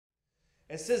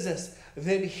It says this,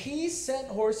 then he sent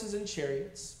horses and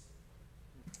chariots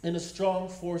and a strong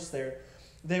force there.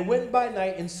 They went by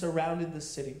night and surrounded the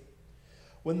city.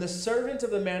 When the servant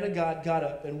of the man of God got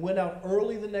up and went out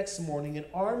early the next morning, an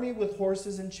army with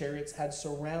horses and chariots had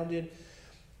surrounded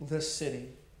the city.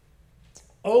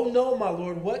 Oh no, my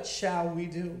Lord, what shall we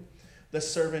do? The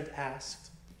servant asked.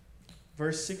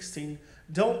 Verse 16,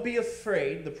 don't be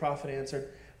afraid, the prophet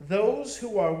answered. Those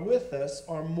who are with us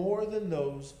are more than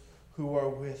those who are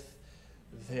with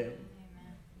them.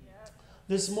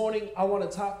 This morning, I want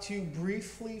to talk to you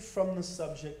briefly from the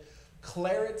subject,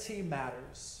 clarity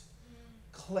matters.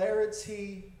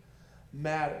 Clarity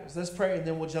matters. Let's pray and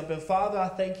then we'll jump in. Father, I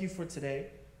thank you for today.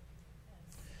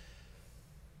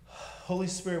 Holy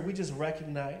Spirit, we just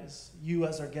recognize you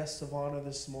as our guest of honor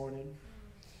this morning.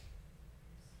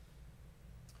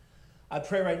 I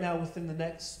pray right now within the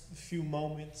next few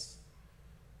moments,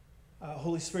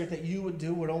 Holy Spirit, that you would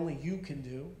do what only you can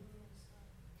do.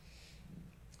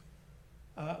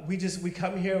 We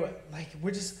come here like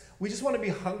we just want to be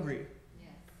hungry.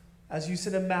 As you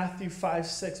said in Matthew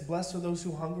 5:6, blessed are those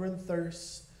who hunger and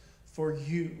thirst for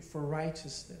you, for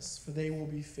righteousness, for they will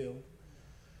be filled.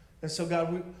 And so,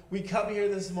 God, we come here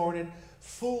this morning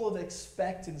full of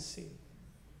expectancy.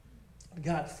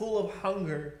 God, full of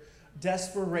hunger,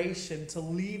 desperation to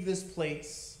leave this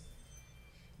place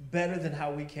better than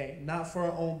how we came. Not for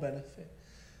our own benefit,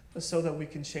 but so that we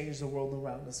can change the world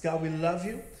around us. God, we love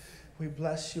you. We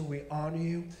bless you. We honor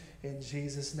you. In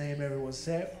Jesus' name, everyone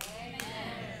say amen.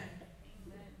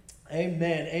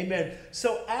 Amen. Amen.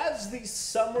 So as the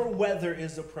summer weather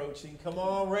is approaching, come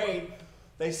on, rain.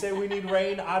 They say we need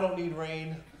rain. I don't need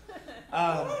rain.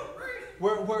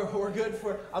 We're good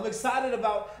for. I'm excited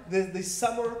about the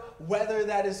summer weather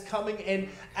that is coming. And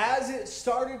as it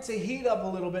started to heat up a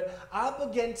little bit, I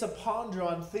began to ponder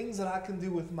on things that I can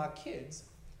do with my kids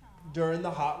during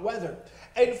the hot weather.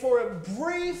 And for a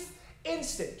brief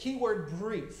instant, keyword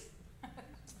brief,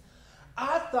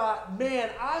 I thought, man,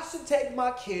 I should take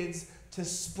my kids to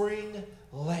Spring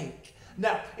Lake.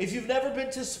 Now, if you've never been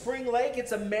to Spring Lake,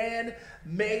 it's a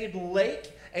man-made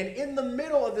lake. And in the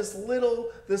middle of this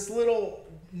little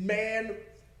man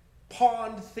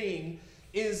pond thing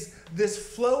is this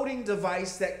floating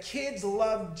device that kids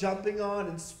love jumping on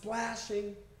and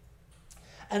splashing.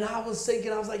 And I was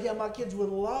like, yeah, my kids would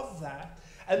love that.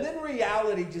 And then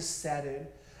reality just set in.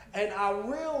 And I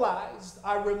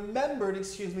remembered,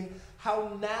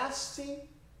 how nasty,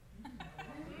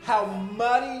 how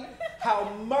muddy,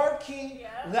 how murky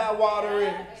that water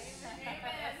is.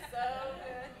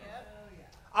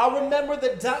 I remember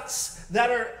the ducks that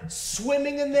are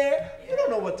swimming in there. You don't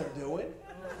know what they're doing.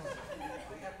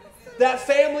 That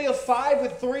family of 5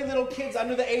 with 3 little kids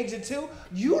under the age of 2,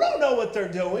 you don't know what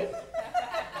they're doing.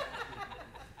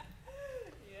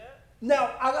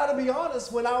 Now, I got to be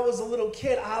honest, when I was a little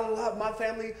kid, I loved my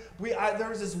family. There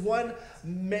was this one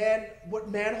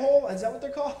manhole? Is that what they're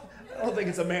called? I don't think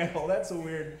it's a manhole. That's a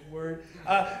weird word.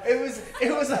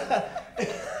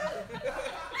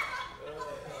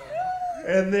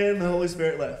 And then the Holy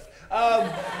Spirit left. I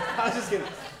was just kidding.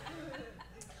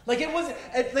 Like it wasn't,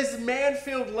 at this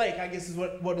man-filled lake, I guess is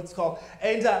what it's called.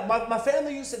 And my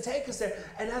family used to take us there.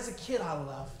 And as a kid, I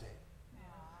loved it.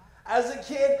 As a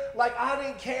kid, like I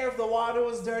didn't care if the water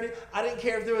was dirty. I didn't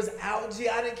care if there was algae.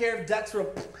 I didn't care if ducks were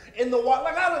in the water.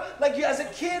 As a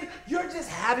kid, you're just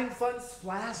having fun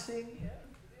splashing.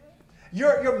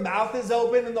 Your mouth is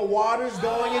open and the water's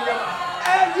going in your mouth.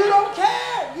 And you don't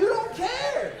care. You don't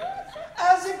care.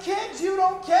 As a kid, you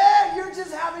don't care. You're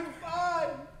just having fun.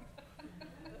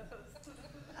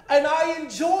 And I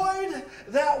enjoyed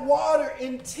that water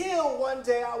until one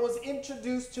day I was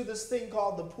introduced to this thing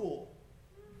called the pool.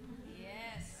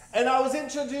 And I was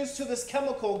introduced to this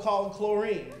chemical called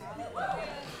chlorine.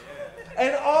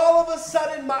 And all of a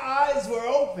sudden, my eyes were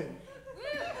open.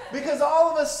 Because all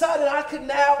of a sudden,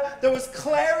 there was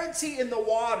clarity in the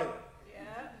water.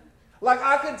 Like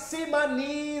I could see my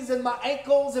knees and my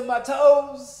ankles and my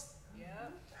toes.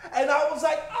 And I was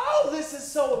like, oh, this is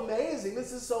so amazing.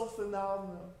 This is so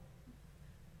phenomenal.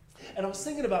 And I was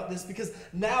thinking about this because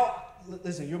now,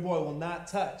 listen, your boy will not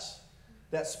touch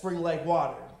that Spring Lake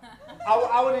water.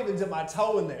 I wouldn't even dip my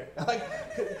toe in there.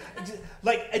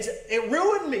 It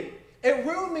ruined me. It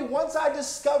ruined me once I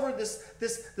discovered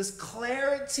this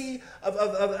clarity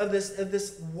of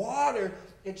this water.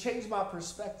 It changed my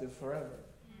perspective forever.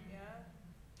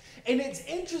 And it's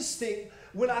interesting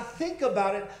when I think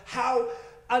about it, how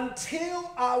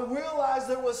until I realized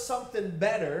there was something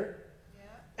better,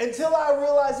 until I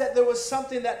realized that there was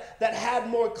something that had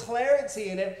more clarity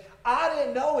in it, I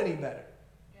didn't know any better.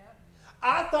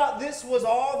 I thought this was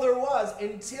all there was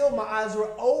until my eyes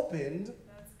were opened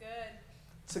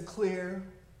to clear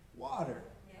water.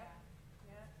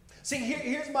 See,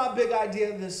 here's my big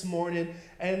idea this morning,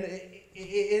 and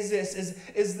is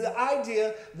the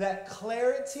idea that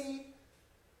clarity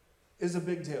is a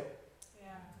big deal.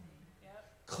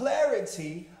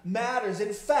 Clarity matters.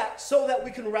 In fact, so that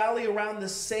we can rally around the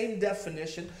same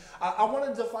definition, I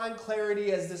want to define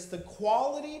clarity as this: the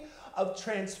quality of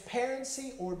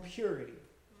transparency or purity.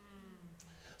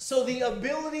 So the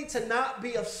ability to not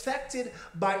be affected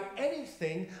by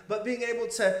anything, but being able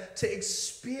to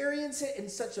experience it in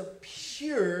such a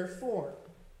pure form.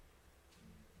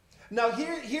 Now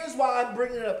here's why I'm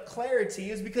bringing up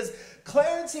clarity, is because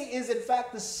clarity is in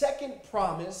fact the second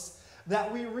promise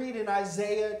that we read in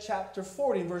Isaiah chapter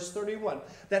 40, verse 31.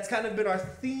 That's kind of been our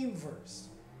theme verse.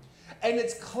 And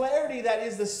it's clarity that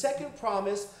is the second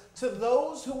promise to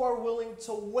those who are willing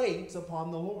to wait upon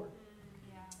the Lord.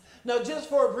 Now, just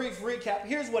for a brief recap,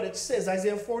 here's what it says.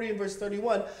 Isaiah 40 and verse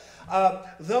 31.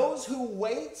 Those who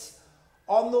wait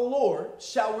on the Lord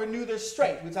shall renew their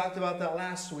strength. We talked about that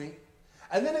last week.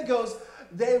 And then it goes,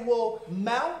 they will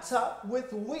mount up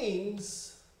with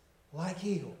wings like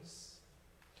eagles.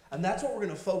 And that's what we're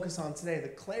going to focus on today. The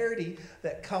clarity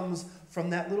that comes from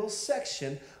that little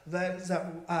section.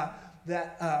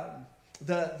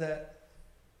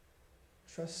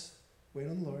 Trust, wait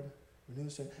on the Lord.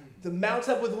 The mount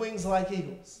up with wings like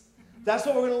eagles. That's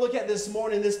what we're going to look at this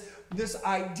morning, this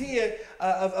idea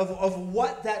of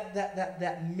what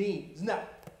that means. Now,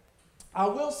 I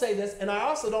will say this, and I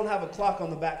also don't have a clock on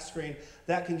the back screen.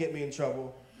 That can get me in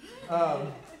trouble.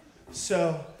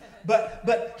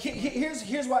 But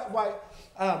here's why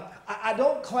I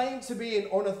don't claim to be an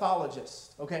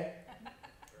ornithologist, okay?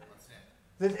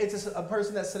 It's a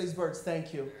person that studies birds.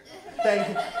 Thank you.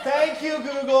 Thank you,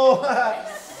 Google.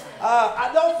 I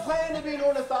don't plan to be an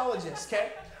ornithologist,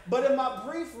 okay? But in my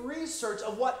brief research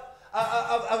of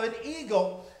of an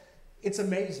eagle, it's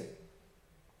amazing.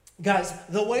 Guys,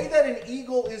 the way that an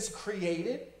eagle is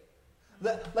created,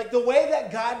 the way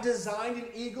that God designed an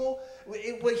eagle,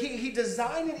 he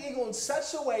designed an eagle in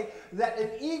such a way that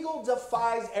an eagle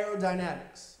defies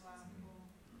aerodynamics.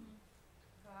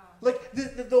 Like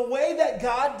the way that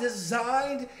God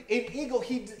designed an eagle,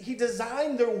 he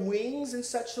designed their wings in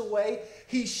such a way,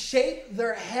 he shaped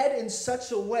their head in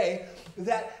such a way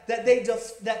that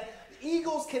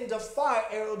eagles can defy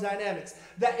aerodynamics.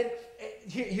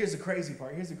 Here's the crazy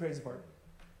part.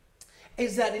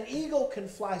 Is that an eagle can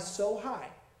fly so high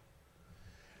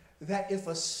that if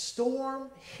a storm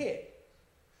hit,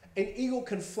 an eagle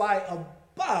can fly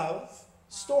above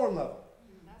storm level.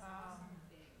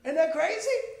 Isn't that crazy?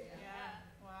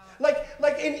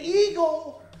 Like an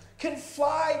eagle can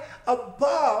fly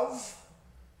above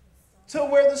to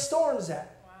where the storm's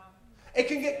at. Wow. It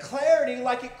can get clarity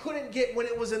like it couldn't get when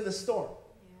it was in the storm.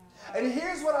 Yeah. And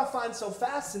here's what I find so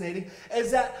fascinating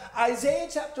is that Isaiah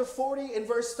chapter 40 and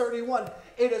verse 31,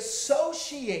 it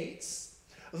associates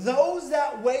those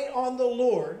that wait on the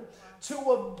Lord to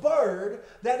a bird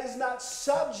that is not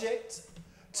subject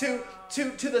to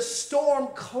the storm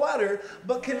clutter,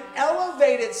 but can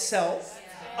elevate itself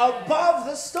above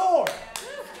the storm.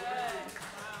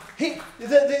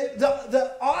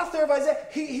 The author of Isaiah,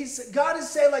 God is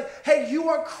saying, like, hey, you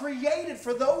are created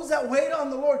for those that wait on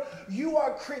the Lord. You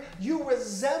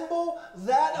resemble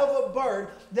that of a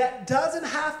bird that doesn't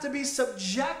have to be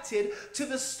subjected to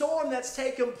the storm that's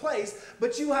taken place,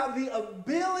 but you have the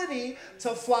ability to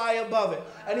fly above it.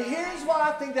 And here's why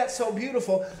I think that's so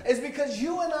beautiful, is because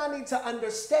you and I need to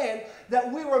understand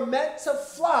that we were meant to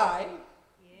fly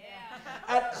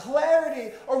at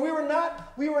clarity, or we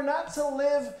were not to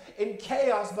live in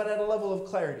chaos, but at a level of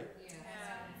clarity. Yeah.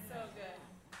 So good.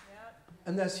 Yep.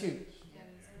 And that's huge. Yeah.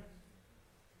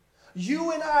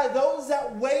 You and I, those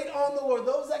that wait on the Lord,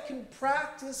 those that can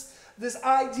practice this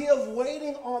idea of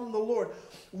waiting on the Lord,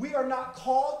 we are not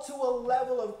called to a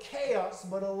level of chaos,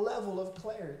 but a level of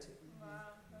clarity. Wow,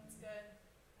 that's good.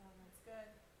 Oh, that's good.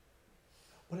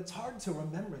 But it's hard to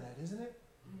remember that, isn't it?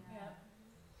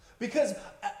 Because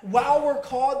while we're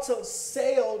called to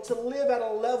sail, to live at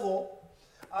a level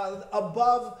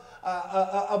above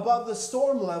the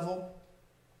storm level,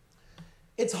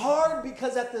 it's hard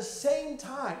because at the same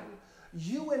time,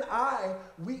 you and I,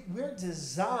 we're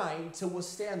designed to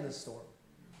withstand the storm.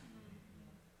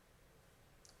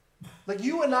 Like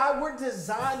you and I, we're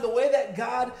designed the way that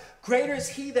God, greater is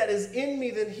He that is in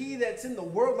me than he that's in the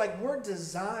world. Like we're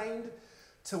designed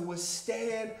to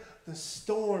withstand the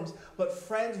storms. But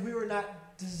friends, we were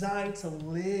not designed to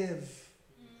live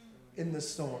in the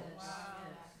storms. Wow.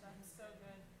 That's so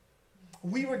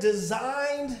good. We were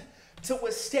designed to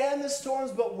withstand the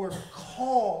storms, but we're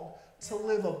called to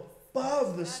live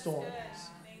above the storms. That's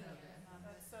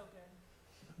so good.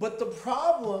 But the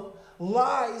problem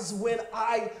lies when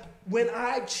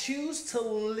I choose to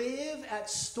live at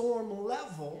storm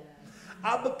level.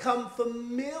 I become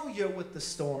familiar with the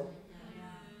storm.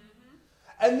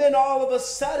 And then all of a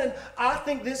sudden, I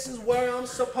think this is where I'm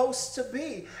supposed to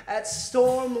be, at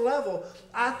storm level.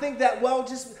 I think that, well,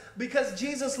 just because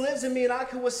Jesus lives in me and I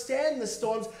can withstand the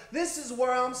storms, this is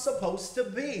where I'm supposed to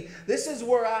be. This is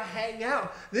where I hang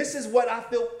out. This is what I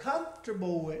feel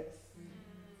comfortable with.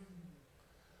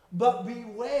 But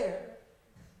beware,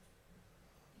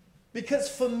 because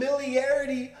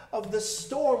familiarity of the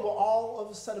storm will all of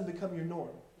a sudden become your norm.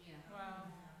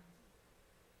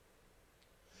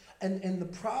 And the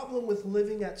problem with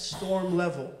living at storm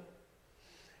level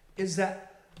is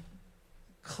that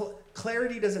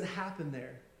clarity doesn't happen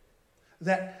there.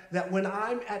 That when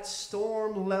I'm at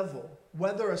storm level,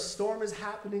 whether a storm is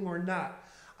happening or not,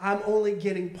 I'm only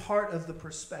getting part of the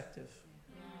perspective.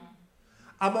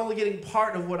 I'm only getting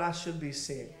part of what I should be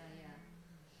seeing.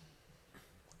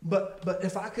 But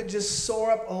if I could just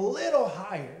soar up a little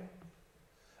higher,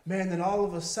 man, then all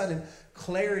of a sudden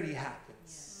clarity happens.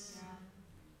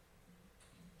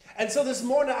 And so this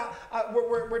morning,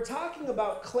 we're talking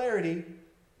about clarity.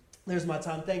 There's my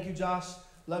time. Thank you, Josh.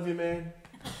 Love you, man.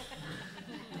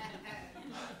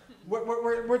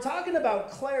 We're talking about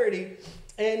clarity.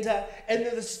 And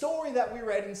the story that we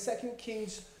read in 2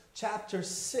 Kings chapter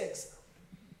 6,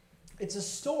 it's a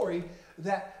story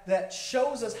that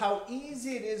shows us how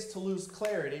easy it is to lose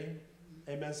clarity.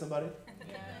 Amen, somebody?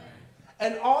 Yeah.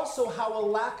 And also how a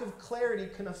lack of clarity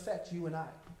can affect you and I.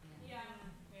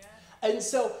 And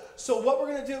so what we're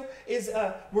going to do is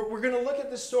we're going to look at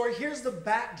the story. Here's the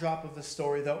backdrop of the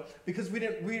story, though, because we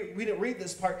didn't read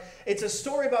this part. It's a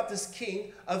story about this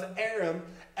king of Aram,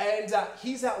 and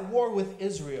he's at war with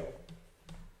Israel.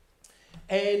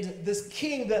 And this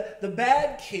king, the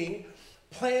bad king,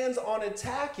 plans on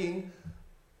attacking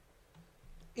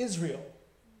Israel,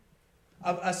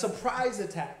 a surprise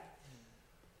attack.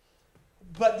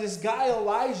 But this guy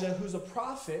Elijah, who's a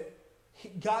prophet,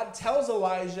 God tells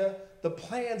Elijah the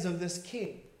plans of this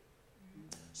king.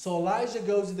 So Elijah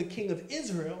goes to the king of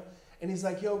Israel, and he's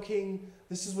like, yo, king,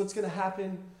 this is what's going to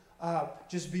happen.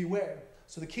 Just beware.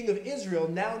 So the king of Israel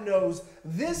now knows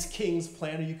this king's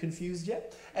plan. Are you confused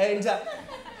yet? And,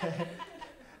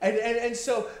 and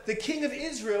so the king of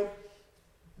Israel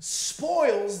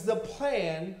spoils the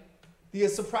plan, the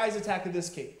surprise attack of this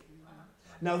king.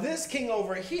 Now this king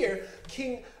over here,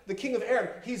 the king of Aram,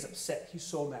 he's upset. He's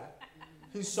so mad.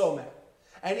 He's so mad.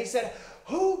 And he said,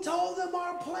 who told them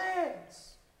our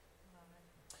plans?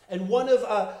 And one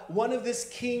of this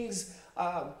king's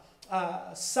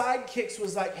sidekicks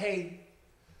was like, hey,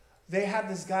 they have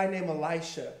this guy named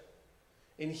Elisha.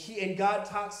 And God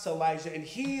talks to Elijah, and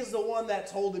he is the one that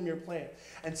told him your plan.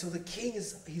 And so the king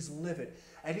he's livid.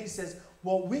 And he says,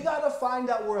 well, we got to find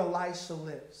out where Elisha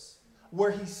lives, where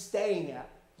he's staying at.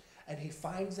 And he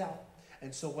finds out.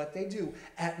 And so what they do,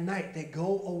 at night, they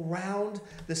go around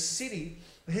the city.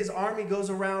 His army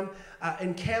goes around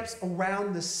and camps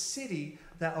around the city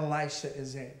that Elisha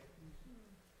is in.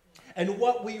 And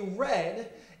what we read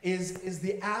is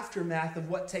the aftermath of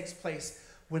what takes place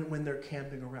when they're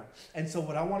camping around. And so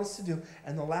what I want us to do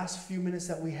in the last few minutes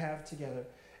that we have together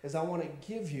is I want to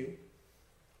give you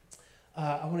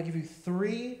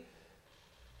three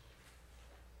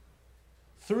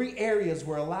areas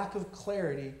where a lack of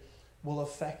clarity will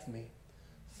affect me.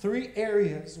 3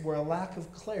 areas where a lack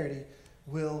of clarity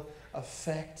will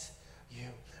affect you.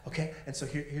 Okay? And so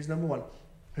here's number one.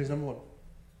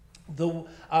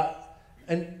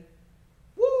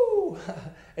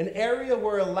 An area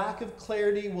where a lack of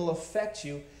clarity will affect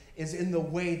you is in the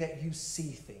way that you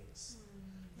see things.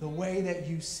 The way that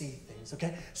you see things.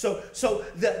 Okay? So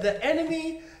the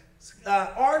enemy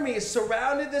army has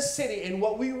surrounded this city, and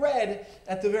what we read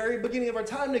at the very beginning of our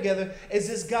time together is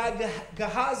this guy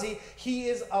Gehazi. He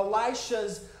is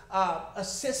Elisha's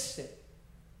assistant,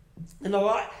 and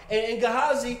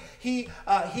Gehazi he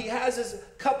has his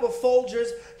cup of Folgers.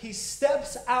 He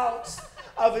steps out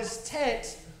of his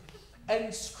tent,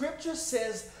 and Scripture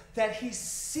says that he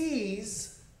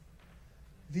sees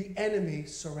the enemy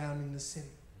surrounding the city.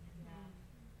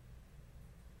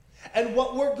 And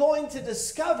what we're going to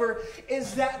discover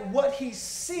is that what he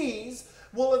sees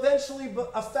will eventually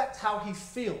affect how he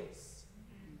feels.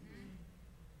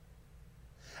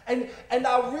 And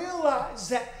I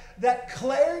realize that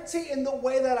clarity in the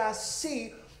way that I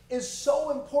see is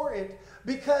so important,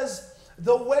 because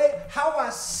how I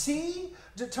see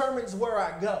determines where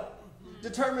I go,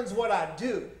 determines what I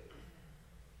do.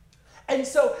 And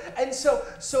so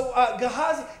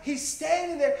Gehazi, he's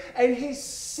standing there and he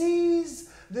sees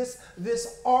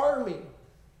this army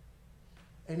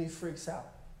and he freaks out.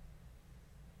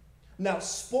 Now,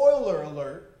 spoiler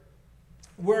alert,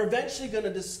 we're eventually going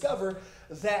to discover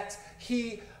that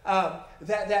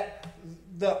that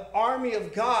the army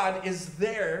of God is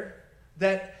there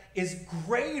that is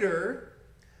greater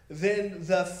than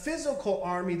the physical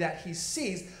army that he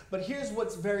sees. But here's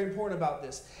what's very important about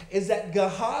this, is that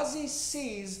Gehazi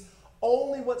sees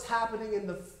only what's happening in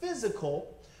the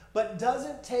physical, but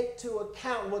doesn't take to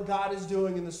account what God is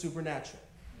doing in the supernatural.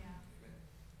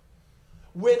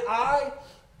 Yeah.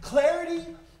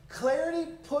 Clarity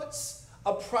puts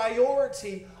a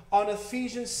priority on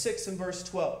Ephesians 6 and verse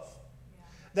 12. Yeah.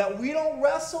 That we don't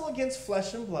wrestle against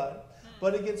flesh and blood,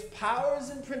 but against powers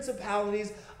and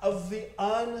principalities of the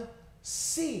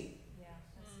unseen. Yeah,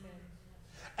 that's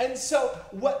good. And so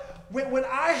when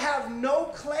I have no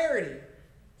clarity,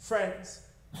 friends,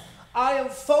 I am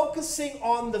focusing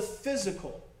on the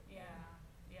physical. Yeah.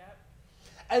 Yep.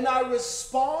 And I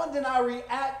respond and I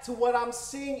react to what I'm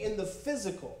seeing in the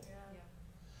physical. Yeah.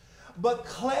 But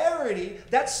clarity,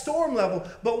 that's storm level.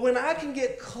 But when I can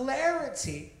get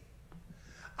clarity,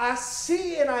 I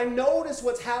see and I notice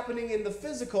what's happening in the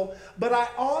physical, but I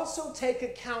also take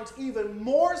account even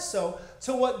more so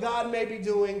to what God may be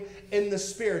doing in the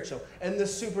spiritual and the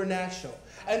supernatural.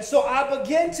 And so I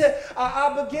begin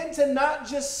to not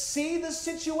just see the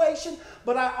situation,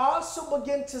 but I also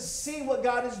begin to see what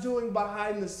God is doing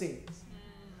behind the scenes.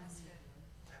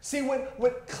 See, when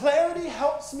clarity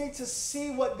helps me to see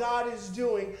what God is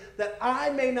doing that I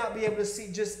may not be able to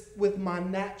see just with my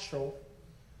natural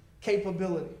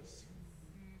capabilities.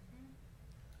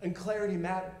 And clarity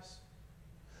matters.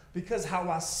 Because how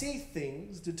I see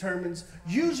things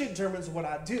usually determines what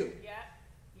I do. Yeah.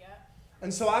 Yeah.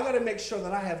 And so I got to make sure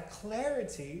that I have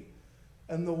clarity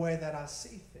in the way that I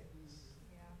see things.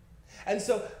 Yeah. And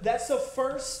so that's the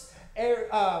first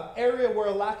area where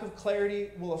a lack of clarity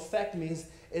will affect me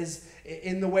is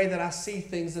in the way that I see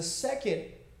things. The second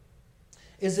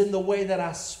is in the way that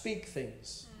I speak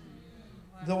things.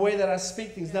 The way that I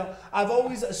speak things. Now, I've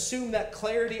always assumed that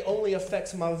clarity only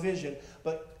affects my vision,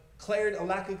 but a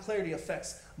lack of clarity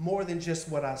affects more than just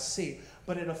what I see,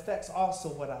 but it affects also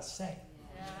what I say.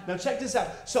 Yeah. Now, check this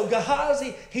out. So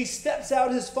Gehazi, he steps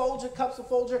out his cups of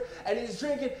Folger, and he's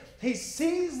drinking. He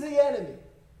sees the enemy.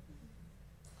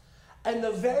 And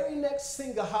the very next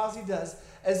thing Gehazi does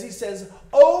is he says,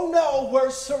 "Oh no,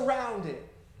 we're surrounded."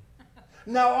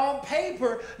 Now, on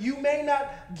paper, you may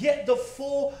not get the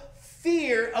full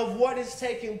fear of what is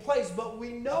taking place, but we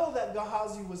know that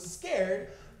Gehazi was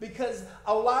scared because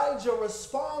Elijah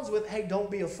responds with, "Hey, don't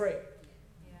be afraid."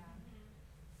 Yeah.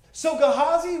 So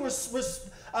Gehazi,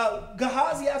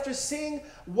 after seeing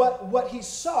what he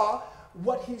saw,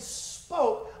 what he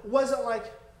spoke, wasn't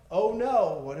like, "Oh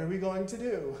no, what are we going to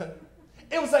do?"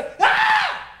 It was like,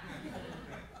 "Ah!"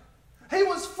 He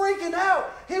was freaking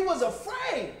out. He was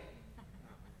afraid.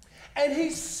 And he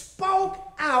spoke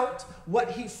out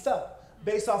what he felt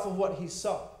based off of what he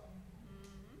saw.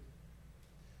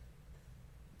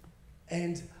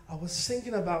 And I was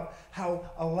thinking about how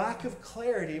a lack of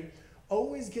clarity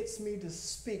always gets me to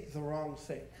speak the wrong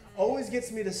thing. Always gets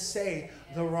me to say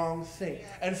the wrong thing.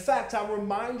 In fact, I'm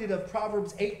reminded of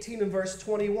Proverbs 18 and verse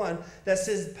 21 that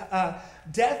says,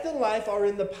 death and life are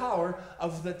in the power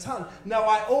of the tongue. Now,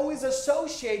 I always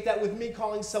associate that with me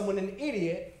calling someone an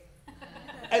idiot,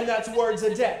 and that's words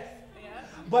of death.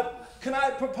 But can I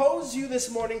propose to you this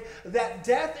morning that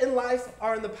death and life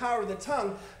are in the power of the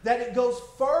tongue, that it goes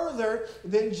further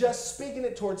than just speaking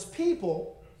it towards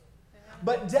people.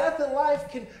 But death and life,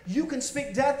 you can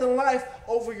speak death and life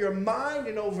over your mind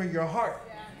and over your heart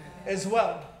as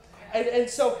well. And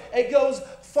so it goes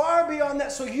far beyond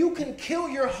that. So you can kill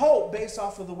your hope based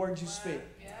off of the words you speak.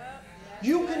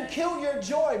 You can kill your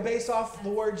joy based off of the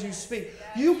words you speak.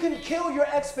 You can kill your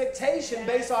expectation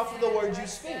based off of the words you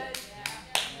speak.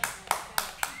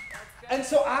 And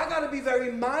so I got to be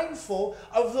very mindful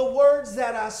of the words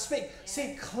that I speak.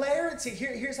 See, clarity,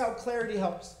 here's how clarity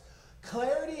helps.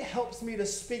 Clarity helps me to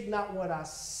speak not what I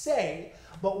say,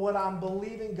 but what I'm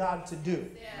believing God to do.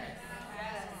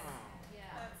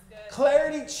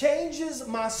 Clarity changes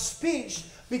my speech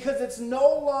because it's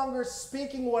no longer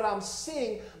speaking what I'm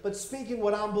seeing, but speaking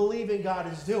what I'm believing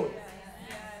God is doing.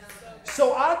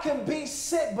 So I can be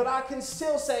sick, but I can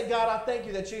still say, "God, I thank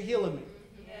you that you're healing me."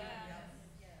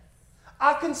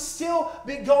 I can still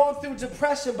be going through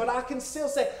depression, but I can still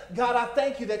say, "God, I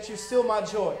thank you that you're still my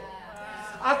joy."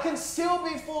 I can still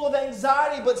be full of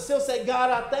anxiety, but still say,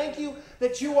 God, I thank you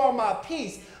that you are my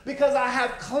peace, because I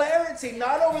have clarity,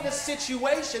 not over the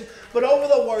situation, but over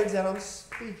the words that I'm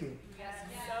speaking.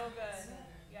 So good.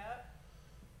 Yep.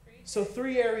 So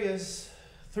three areas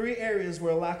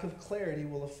where a lack of clarity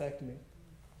will affect me.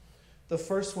 The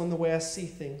first one, the way I see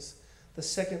things. The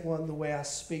second one, the way I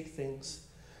speak things.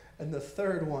 And the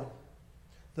third one,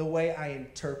 the way I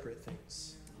interpret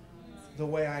things. The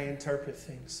way I interpret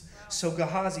things. So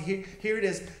Gehazi, here it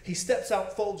is. He steps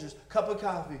out, Folgers, cup of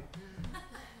coffee.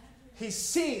 He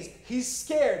sees, he's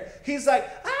scared. He's like,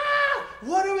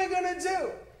 what are we going to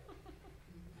do?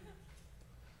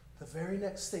 The very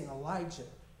next thing, Elisha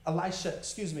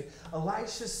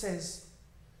says,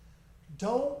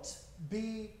 don't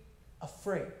be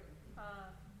afraid.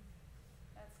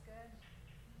 That's good.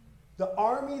 The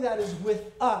army that is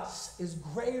with us is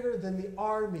greater than the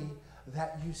army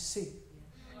that you see.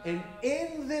 Wow. And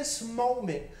in this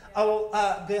moment,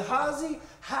 Gehazi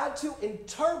had to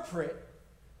interpret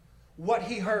what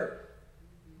he heard.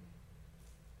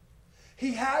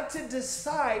 He had to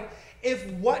decide if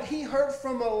what he heard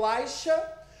from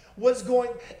Elisha was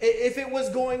going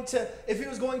to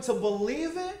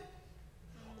believe it,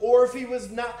 or if he was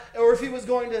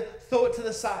going to throw it to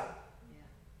the side. Yeah.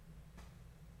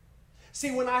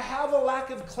 See, when I have a lack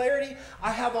of clarity,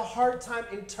 I have a hard time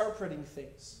interpreting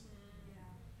things. Yeah.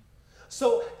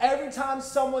 So every time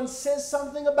someone says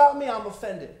something about me, I'm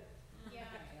offended.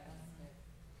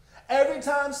 Every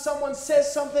time someone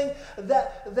says something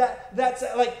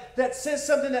that says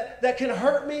something that can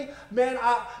hurt me, man,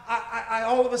 I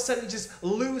all of a sudden just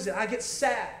lose it. I get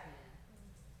sad.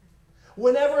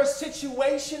 Whenever a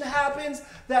situation happens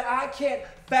that I can't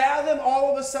fathom,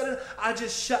 all of a sudden I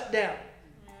just shut down.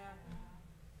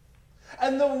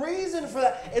 And the reason for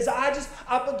that is I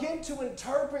begin to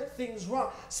interpret things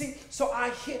wrong. See,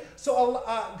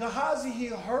 Gehazi, he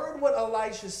heard what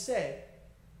Elisha said.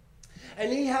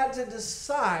 And he had to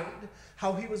decide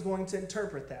how he was going to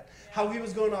interpret that. Yeah. How he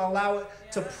was going to allow it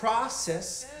to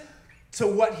process to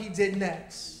what he did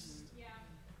next. Yeah.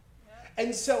 Yeah.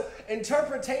 And so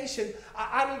interpretation,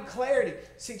 I need clarity.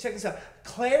 See, check this out.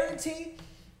 Clarity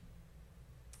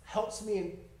helps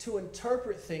me to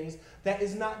interpret things that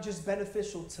is not just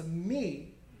beneficial to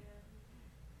me,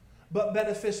 but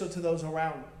beneficial to those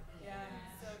around me.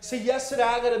 See, yesterday,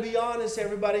 I got to be honest,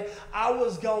 everybody, I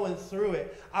was going through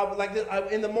it.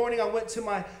 In the morning, I went to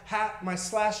my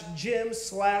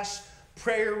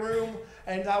 /gym/prayer room,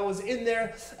 and I was in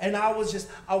there, and I was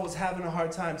having a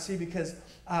hard time. See, because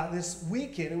this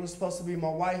weekend, it was supposed to be my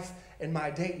wife and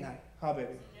my date night. Huh,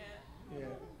 baby? Yeah.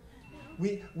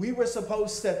 We were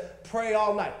supposed to pray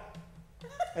all night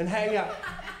and hang out.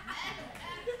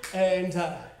 And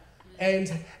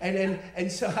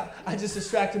so I just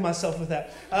distracted myself with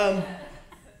that. And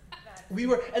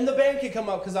the band can come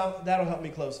up because that'll help me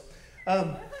close.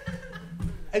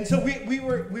 And so we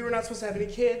were not supposed to have any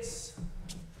kids.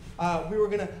 We were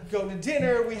gonna go to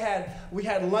dinner. We had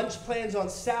lunch plans on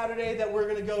Saturday that we're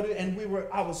gonna go to, and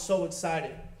I was so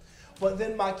excited. But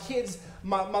then my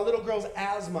little girl's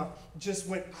asthma just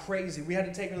went crazy. We had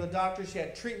to take her to the doctor. She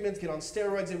had treatments, get on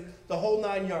steroids, the whole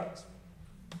 9 yards.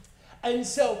 And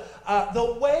so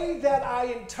the way that I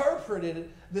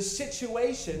interpreted the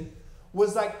situation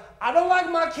was like, I don't like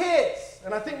my kids.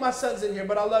 And I think my son's in here,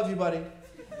 but I love you, buddy.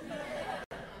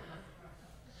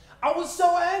 I was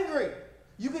so angry.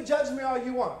 You can judge me all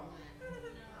you want.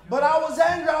 But I was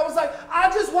angry. I was like, I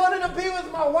just wanted to be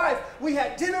with my wife. We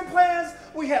had dinner plans.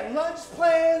 We had lunch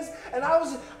plans. And I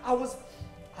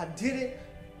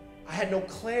had no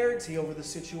clarity over the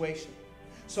situation.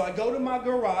 So I go to my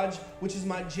garage, which is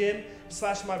my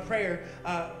gym/my prayer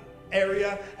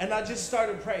area, and I just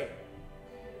started praying.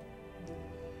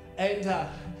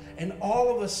 And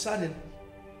all of a sudden,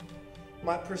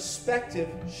 my perspective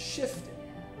shifted.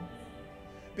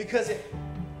 Because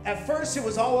at first it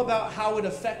was all about how it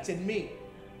affected me.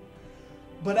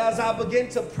 But as I began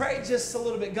to pray just a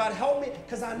little bit, God help me,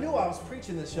 because I knew I was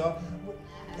preaching this, y'all.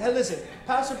 Hey, listen,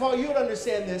 Pastor Paul, you would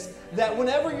understand this, that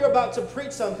whenever you're about to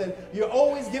preach something, you're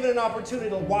always given an opportunity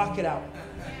to walk it out.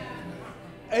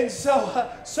 And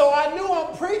so I knew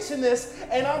I'm preaching this,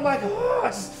 and I'm like,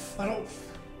 so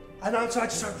I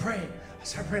just started praying. I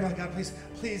started praying like, God,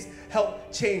 please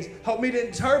help change. Help me to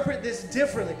interpret this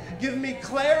differently. Give me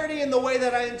clarity in the way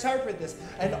that I interpret this.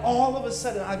 And all of a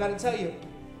sudden, I got to tell you,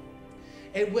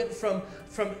 it went from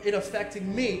it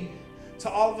affecting me to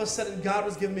all of a sudden, God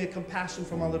was giving me a compassion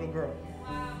for my little girl.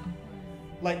 Wow.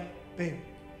 Like, babe,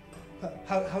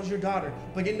 how's your daughter?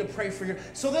 Begin to pray for your...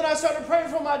 So then I started praying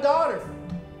for my daughter.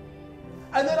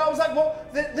 And then I was like, well,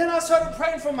 then I started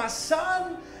praying for my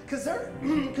son because their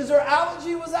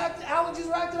allergies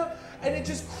were acting up. And it's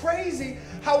just crazy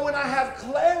how when I have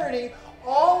clarity,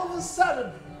 all of a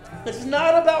sudden, it's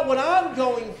not about what I'm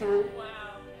going through,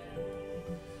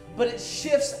 but it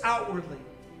shifts outwardly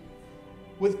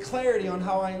with clarity on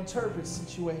how I interpret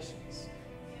situations.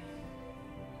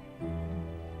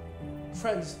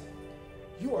 Friends,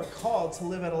 you are called to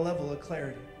live at a level of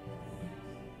clarity.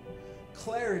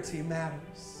 Clarity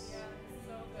matters. Yeah,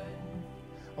 so good.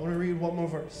 I want to read one more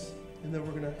verse, and then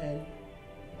we're going to end.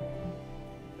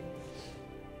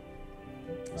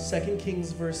 2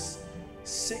 Kings verse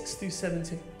 6 through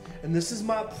 17. And this is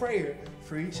my prayer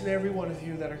for each and every one of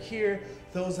you that are here,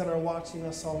 those that are watching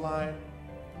us online.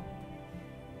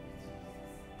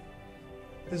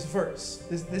 This verse,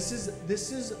 this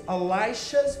is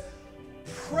Elisha's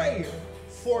prayer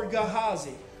for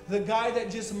Gehazi, the guy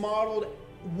that just modeled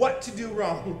what to do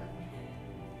wrong.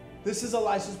 This is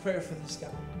Elisha's prayer for this guy.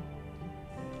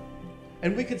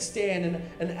 And we could stand,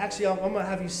 and actually I'm going to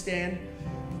have you stand.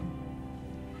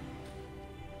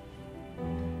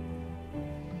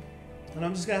 And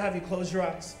I'm just going to have you close your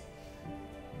eyes.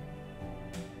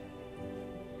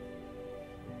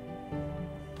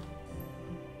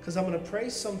 Because I'm going to pray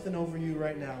something over you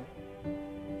right now.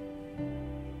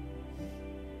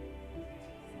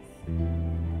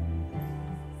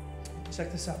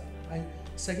 Check this out.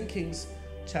 2 Kings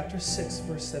chapter 6,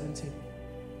 verse 17.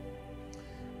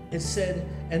 It said,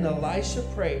 and Elisha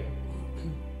prayed,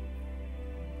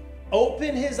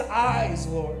 open his eyes,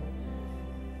 Lord,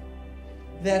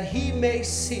 that he may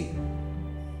see.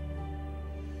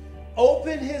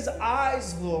 Open his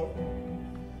eyes, Lord,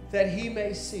 that he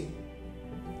may see.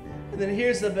 And then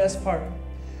here's the best part.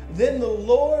 Then the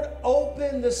Lord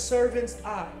opened the servant's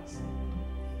eyes.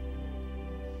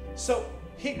 So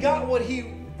he got what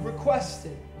he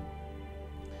requested.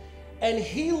 And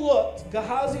he looked,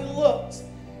 Gehazi looked,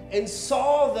 and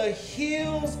saw the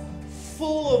hills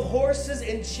full of horses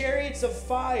and chariots of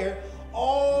fire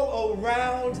all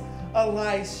around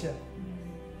Elisha.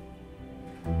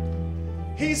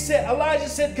 Elijah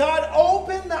said, God,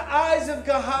 open the eyes of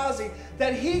Gehazi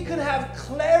that he could have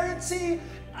clarity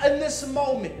in this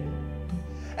moment.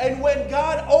 And when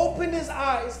God opened his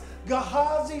eyes,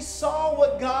 Gehazi saw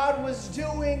what God was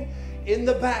doing in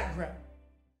the background.